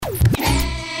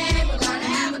Hey, we're gonna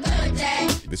have a good day.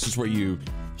 This is where you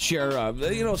share,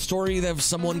 a story of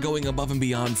someone going above and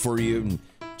beyond for you and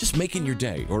just making your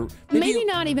day. Or maybe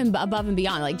not even above and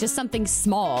beyond, like just something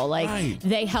small. Like Right.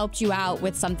 they helped you out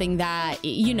with something that,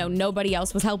 nobody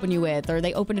else was helping you with, or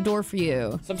they opened a door for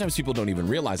you. Sometimes people don't even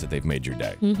realize that they've made your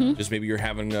day. Just maybe you're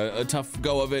having a tough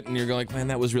go of it and you're going like, man,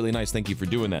 that was really nice. Thank you for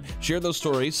doing that. Share those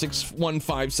stories,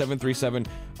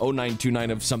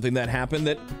 615-737-0929 of something that happened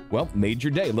that, made your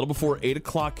day. A little before 8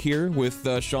 o'clock here with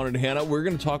Sean and Hannah. We're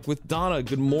going to talk with Donna.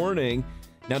 Good morning.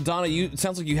 Now, Donna, it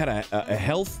sounds like you had a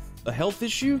health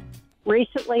issue?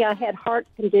 Recently, I had heart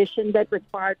condition that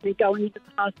required me going to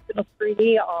the hospital for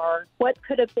ER. What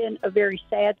could have been a very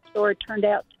sad story turned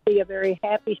out to be a very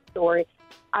happy story.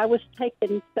 I was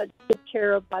taken such good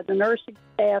care of by the nursing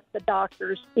staff, the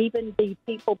doctors, even the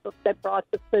people that brought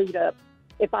the food up.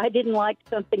 If I didn't like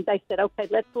something, they said, okay,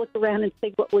 let's look around and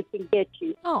see what we can get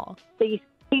you. Oh. These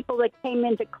people that came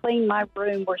in to clean my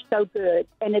room were so good.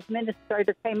 An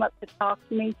administrator came up to talk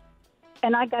to me.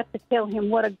 And I got to tell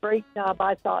him what a great job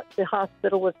I thought the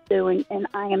hospital was doing. And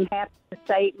I am happy to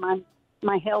say my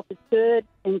health is good.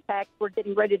 In fact, we're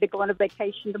getting ready to go on a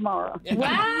vacation tomorrow.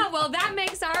 Wow. Well, that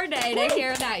makes our day to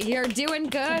hear that you're doing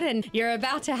good and you're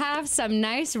about to have some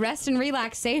nice rest and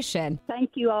relaxation.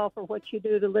 Thank you all for what you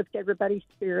do to lift everybody's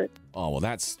spirit. Oh,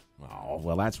 that's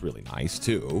really nice,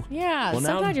 too. Yeah. Well,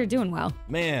 so glad you're doing well.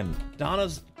 Man,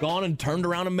 Donna's gone and turned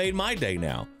around and made my day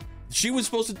now. She was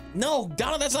supposed to... No,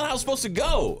 Donna, that's not how it's supposed to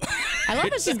go. I love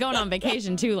that she's going on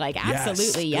vacation, too. Like,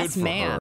 absolutely. Yes, good for ma'am. her.